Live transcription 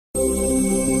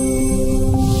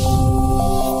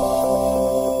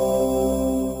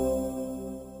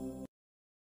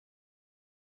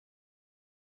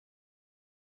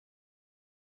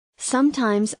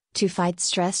Sometimes, to fight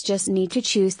stress, just need to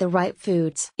choose the right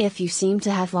foods. If you seem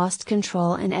to have lost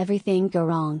control and everything go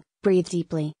wrong, breathe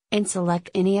deeply, and select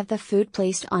any of the food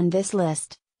placed on this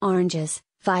list. Oranges,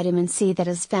 vitamin C that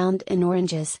is found in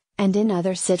oranges, and in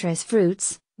other citrus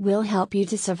fruits, will help you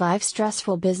to survive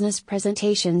stressful business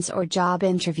presentations or job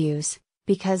interviews,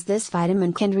 because this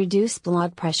vitamin can reduce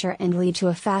blood pressure and lead to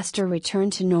a faster return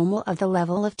to normal of the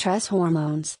level of stress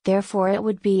hormones. Therefore, it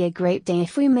would be a great day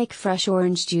if we make fresh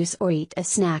orange juice or eat a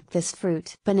snack this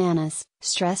fruit. Bananas.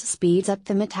 Stress speeds up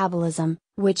the metabolism,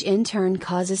 which in turn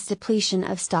causes depletion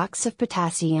of stocks of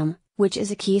potassium, which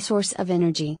is a key source of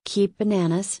energy. Keep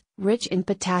bananas, rich in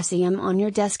potassium, on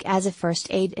your desk as a first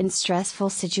aid in stressful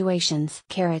situations.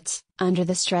 Carrots. Under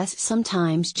the stress,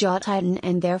 sometimes jaw tighten,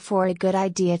 and therefore a good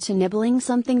idea to nibbling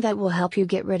something that will help you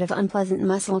get rid of unpleasant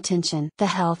muscle tension. The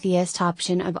healthiest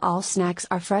option of all snacks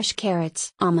are fresh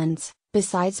carrots. Almonds.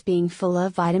 Besides being full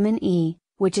of vitamin E,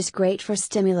 which is great for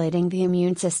stimulating the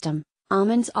immune system,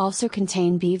 almonds also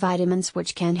contain B vitamins,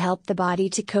 which can help the body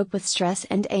to cope with stress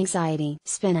and anxiety.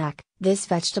 Spinach. This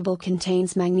vegetable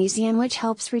contains magnesium, which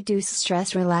helps reduce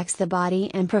stress, relax the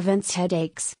body, and prevents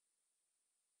headaches.